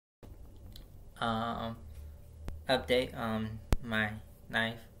Um, Update on my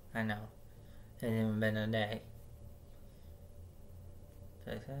knife. I know. It hasn't even been a day.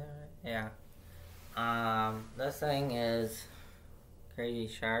 Did I say that right? Yeah. This thing is crazy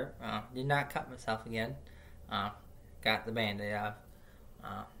sharp. Did not cut myself again. Got the band-aid off.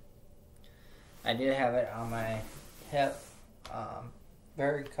 I do have it on my hip.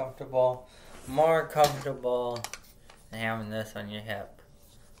 Very comfortable. More comfortable than having this on your hip.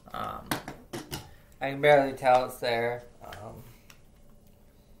 I can barely tell it's there.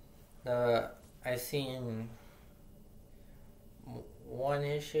 I've seen one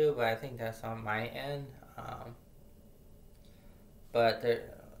issue, but I think that's on my end. But the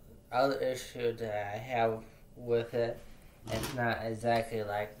other issue that I have with it, it's not exactly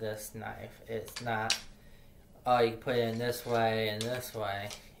like this knife. It's not, oh, you put it in this way and this way.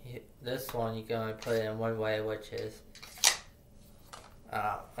 This one you can only put it in one way, which is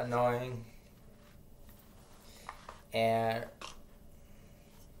annoying. And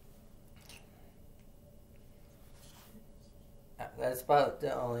that's about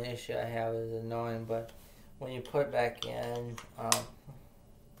the only issue I have is annoying. But when you put it back in,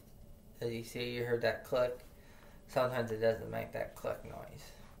 as you see, you heard that click. Sometimes it doesn't make that click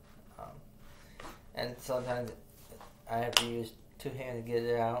noise. And sometimes I have to use two hands to get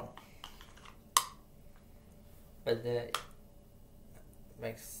it out. But that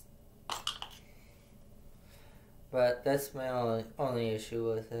makes... But that's my only issue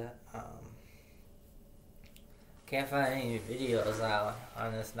with it. Can't find any videos out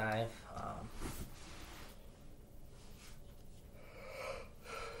on this knife.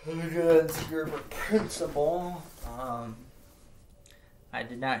 It's Gerber principle. I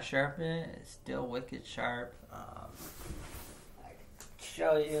did not sharpen it. It's still wicked sharp. I can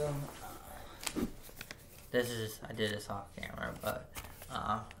show you. I did this off camera, but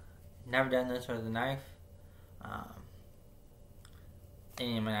never done this with a knife.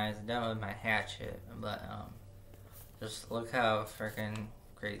 Any of my knives I've done with my hatchet, but just look how freaking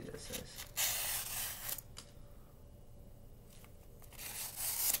crazy this is.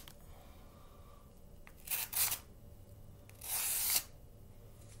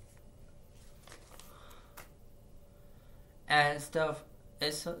 And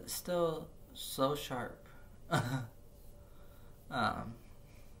it's still so sharp.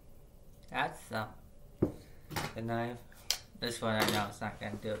 That's the knife. This one I know it's not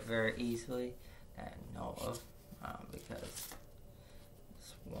going to do it very easily, that I know of, because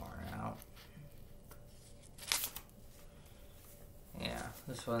it's worn out. Yeah,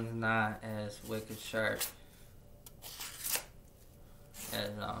 this one's not as wicked sharp as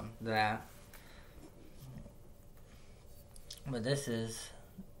that. But this is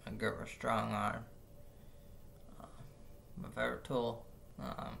a Gerber strong arm. My favorite tool.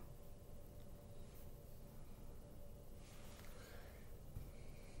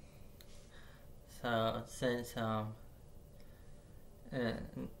 So since the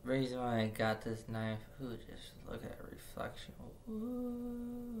reason why I got this knife, just look at the reflection.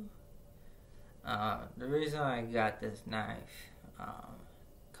 Ooh. The reason why I got this knife,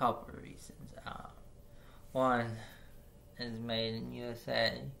 couple of reasons. One is made in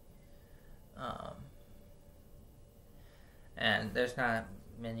USA, and there's not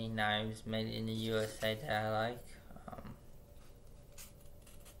many knives made in the USA that I like.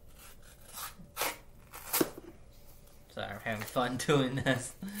 So I'm having fun doing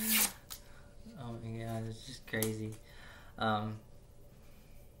this. Oh my god, it's just crazy.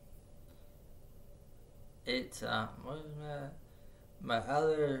 It's what was my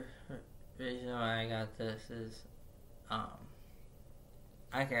other reason why I got this is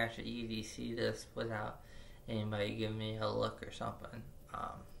I can actually EDC this without anybody giving me a look or something.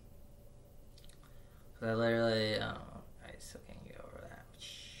 Cause I literally I still can't get over that.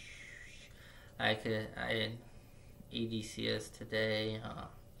 I did EDC this today.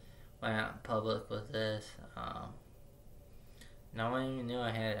 Went out in public with this. No one even knew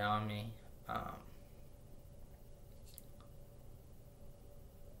I had it on me.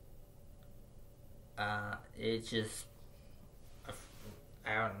 It just,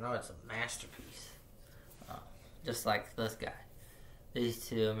 I don't know, it's a masterpiece. Just like this guy. These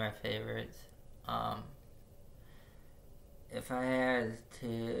two are my favorites. If I had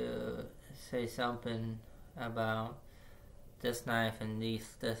to say something about this knife and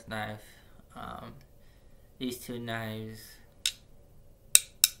this knife, these two knives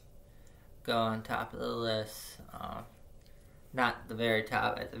go on top of the list. Not the very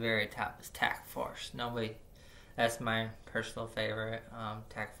top. At the very top is Tac Force. That's my personal favorite.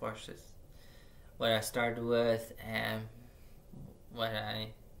 Tac Force is what I started with and what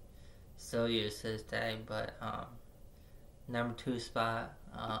I still use to this day. But number two spot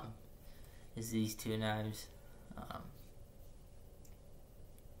is these two knives.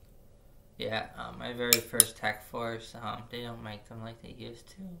 Yeah, my very first Tech Force, they don't make them like they used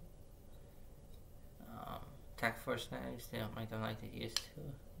to. Tech Force knives, they don't make them like they used to.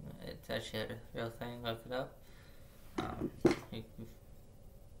 It's actually a real thing, look it up.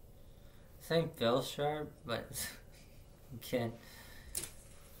 Same feel sharp, but you can't.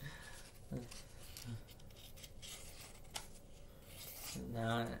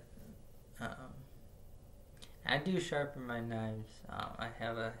 Now, I do sharpen my knives. I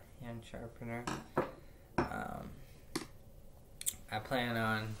have a hand sharpener. I plan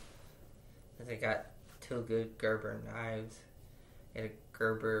on, because I got two good Gerber knives. Get a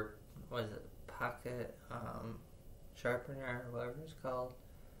Gerber, what is it, pocket sharpener, or whatever it's called.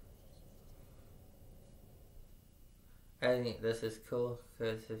 I think this is cool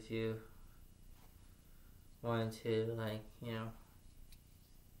because if you wanted to, like, you know,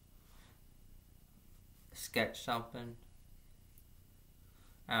 sketch something,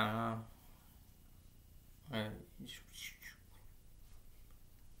 I don't know, or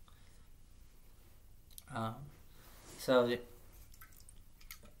so I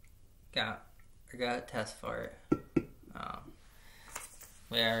got a test for it.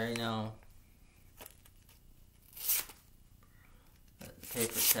 We already know that the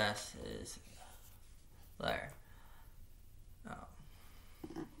paper test is there.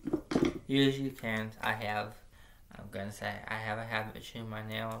 Usually cans, I'm gonna say, I have a habit of chewing my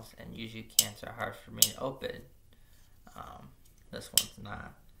nails, and usually cans are hard for me to open. This one's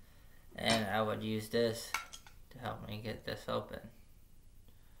not. And I would use this to help me get this open.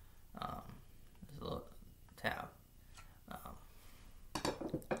 There's a little tab.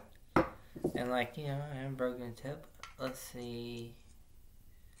 And like, you know, I haven't broken a tip. Let's see.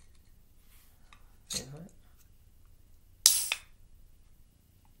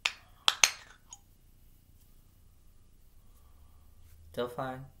 Still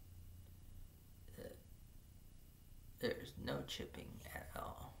fine. There's no chipping at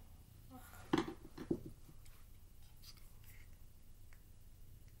all.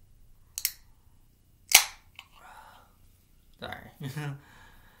 Sorry.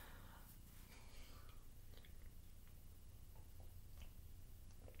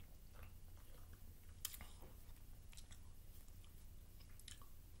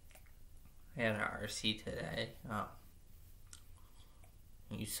 I had an RC today.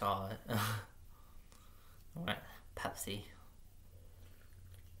 You saw it. Pepsi.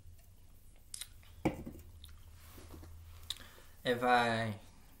 If I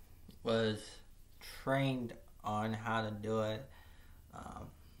was trained on how to do it,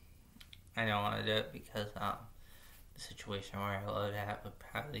 I don't want to do it because the situation where I load at would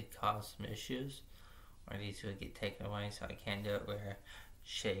probably cause some issues, or these would get taken away, so I can't do it where I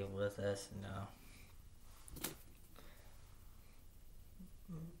shave with this. No.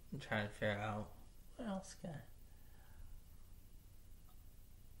 I'm trying to figure out what else can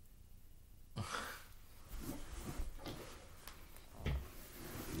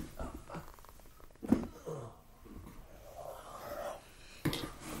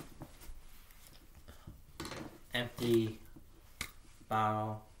empty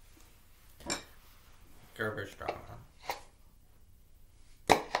bottle, Gerber straw.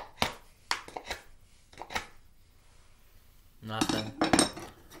 Nothing.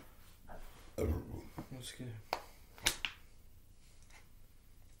 That's good.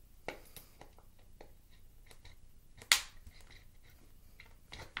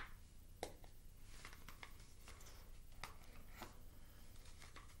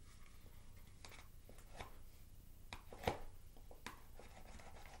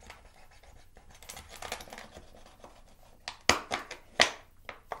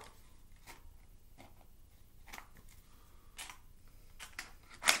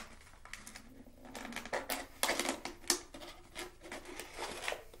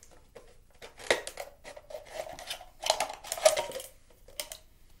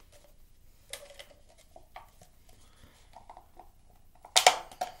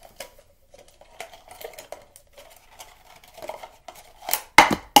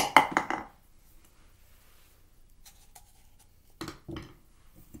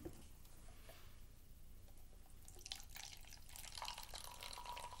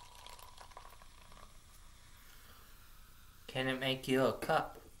 Can it make you a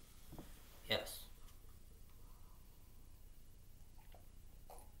cup? Yes.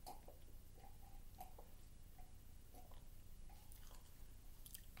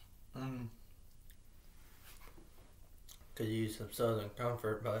 Could use some Southern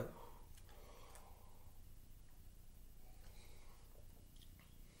Comfort, but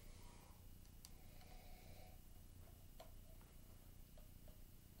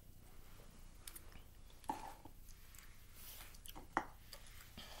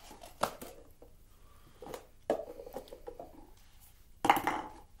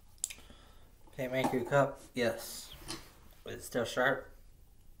Can you make your cup? Yes. Is it still sharp?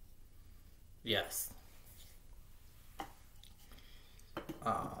 Yes.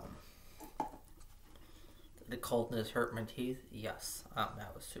 The coldness hurt my teeth? Yes.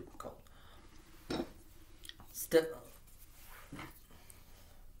 That was super cold. Still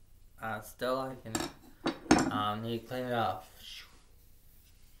liking it. Need to clean it off.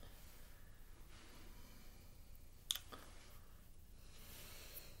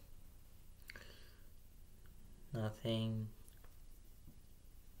 Nothing.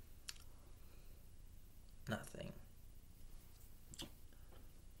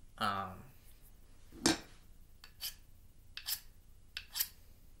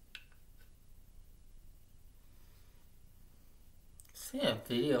 Seen a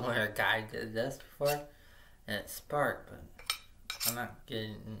video where a guy did this before, and it sparked, but I'm not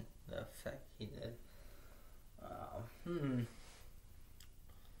getting the effect he did.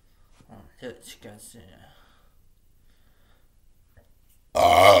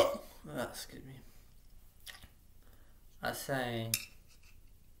 Excuse me. I say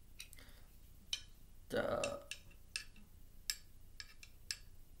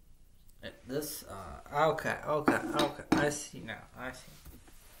okay. I see now.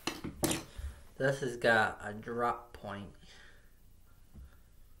 This has got a drop point.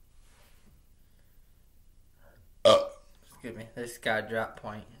 Excuse me. This has got a drop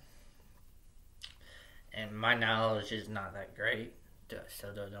point. And my knowledge is not that great. I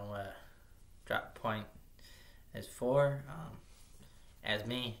still don't know what drop point is for. As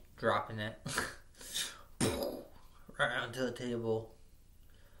me dropping it right onto the table.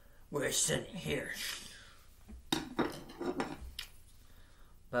 We're sitting here.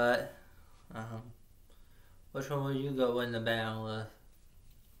 But, which one will you go in the battle with?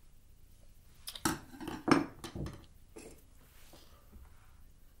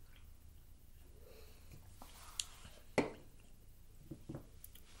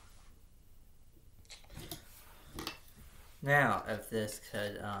 Now, if we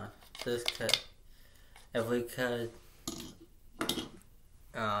could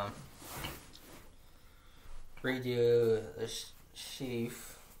redo the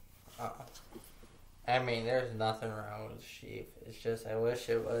sheath. I mean, there's nothing wrong with the sheath. It's just I wish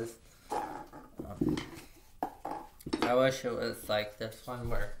it was like this one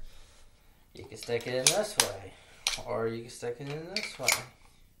where you can stick it in this way, or you can stick it in this way.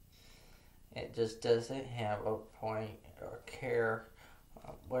 It just doesn't have a point or care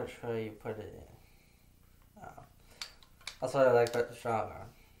which way you put it in. That's what I like about the shotgun.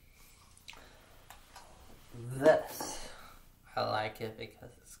 This, I like it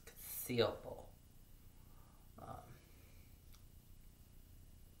because it's concealable.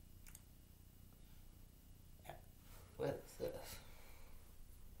 What's this?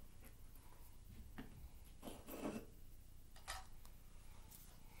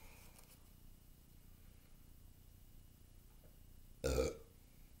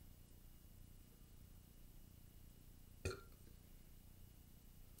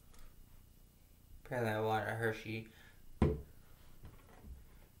 Apparently I want a Hershey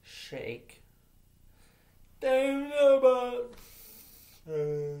shake. Damn no, but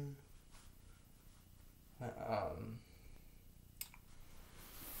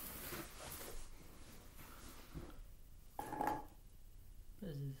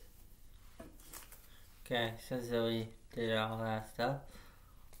okay, since we did all that stuff,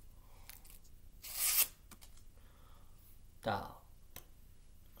 doll.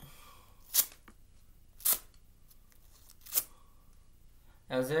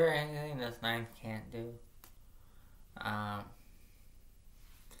 Is there anything this knife can't do?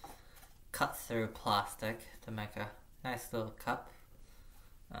 Cut through plastic to make a nice little cup.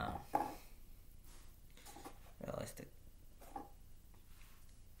 Realistic.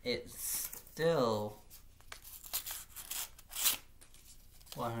 It's still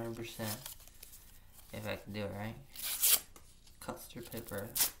 100% if I can do it right. Cuts through paper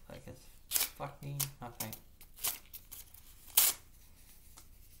like it's fucking nothing.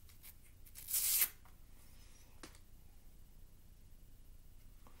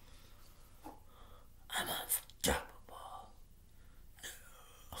 I'm unstoppable.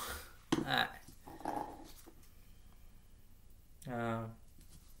 Alright.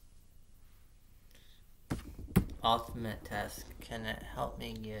 Ultimate test. Can it help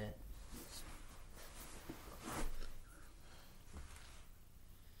me get...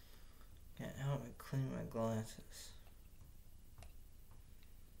 Can it help me clean my glasses?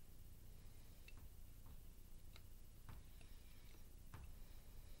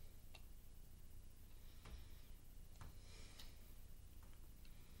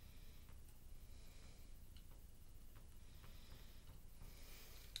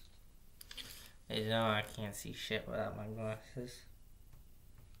 You know I can't see shit without my glasses.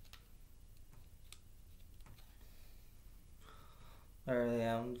 Literally,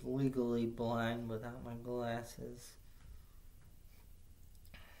 I'm legally blind without my glasses.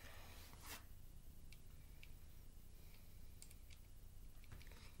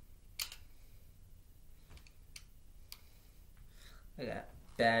 I got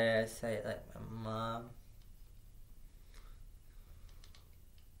bad eyesight like my mom.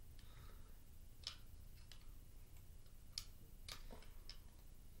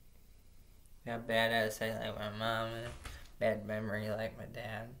 Got bad eyesight like my mom and bad memory like my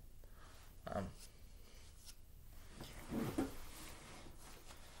dad.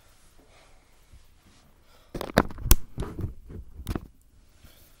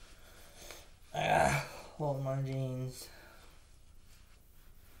 Hold my jeans.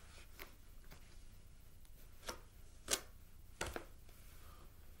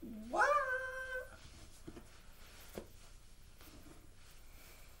 What?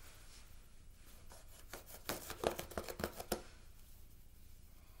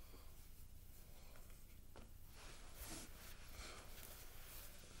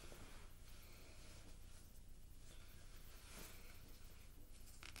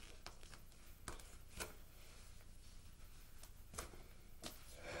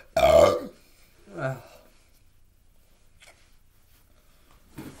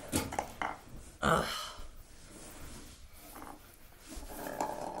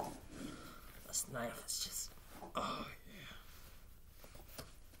 This knife is just, oh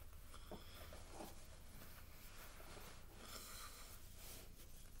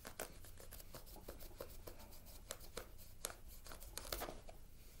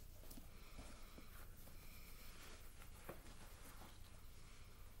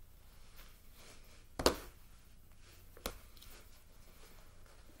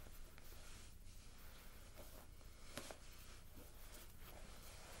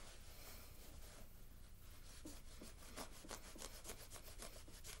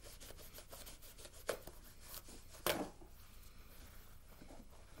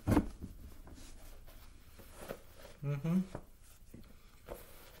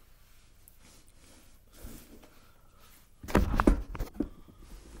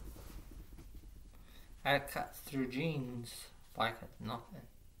I cut through jeans like it's nothing.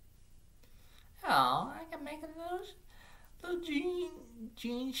 Oh, I can make a little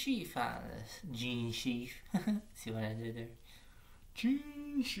jean sheath out of this. Jean sheath. See what I did there?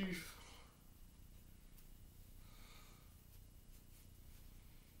 Jean sheath.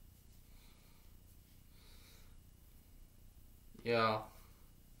 Yeah.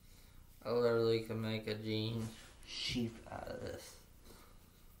 I literally can make a jean sheath out of this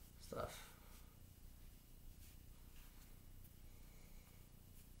stuff.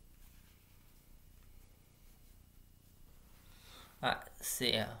 Alright,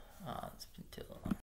 see ya. Oh, it's been too long.